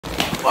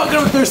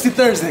Welcome to Thirsty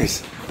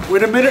Thursdays.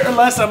 With a minute or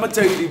less, I'm gonna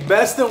tell you the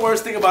best and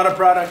worst thing about a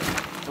product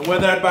and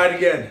whether I'd buy it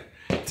again.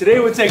 Today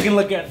we're taking a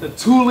look at the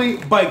Thule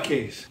bike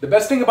case. The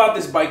best thing about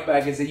this bike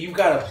bag is that you've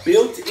got a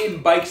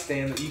built-in bike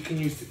stand that you can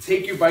use to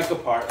take your bike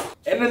apart.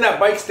 And then that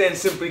bike stand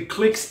simply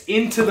clicks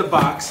into the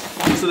box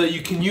so that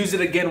you can use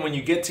it again when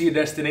you get to your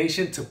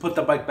destination to put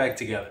the bike back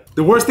together.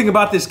 The worst thing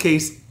about this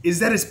case is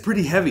that it's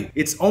pretty heavy.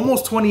 It's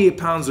almost 28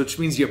 pounds, which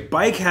means your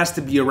bike has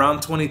to be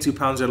around 22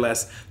 pounds or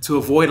less to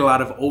avoid a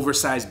lot of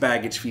oversized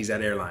baggage fees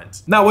at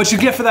airlines. Now, what you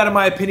get for that, in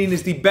my opinion,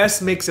 is the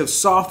best mix of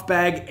soft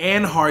bag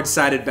and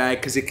hard-sided bag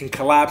because it can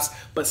collapse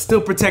but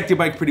still protect your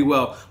bike pretty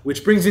well,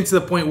 which brings me to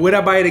the point, would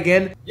I buy it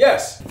again?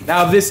 Yes.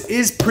 Now, this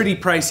is pretty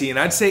pricey, and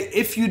I'd say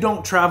if you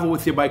don't travel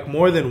with your bike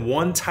more than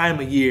one time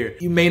a year,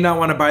 you may not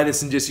want to buy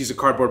this and just use a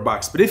cardboard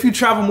box. But if you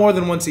travel more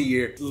than once a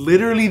year,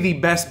 literally the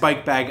best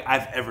bike bag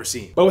I've ever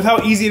seen. But with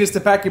how easy it is to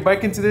pack your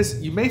bike into this,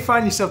 you may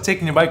find yourself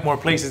taking your bike more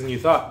places than you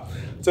thought.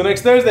 Until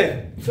next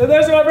Thursday. So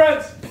Thursday, my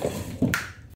friends.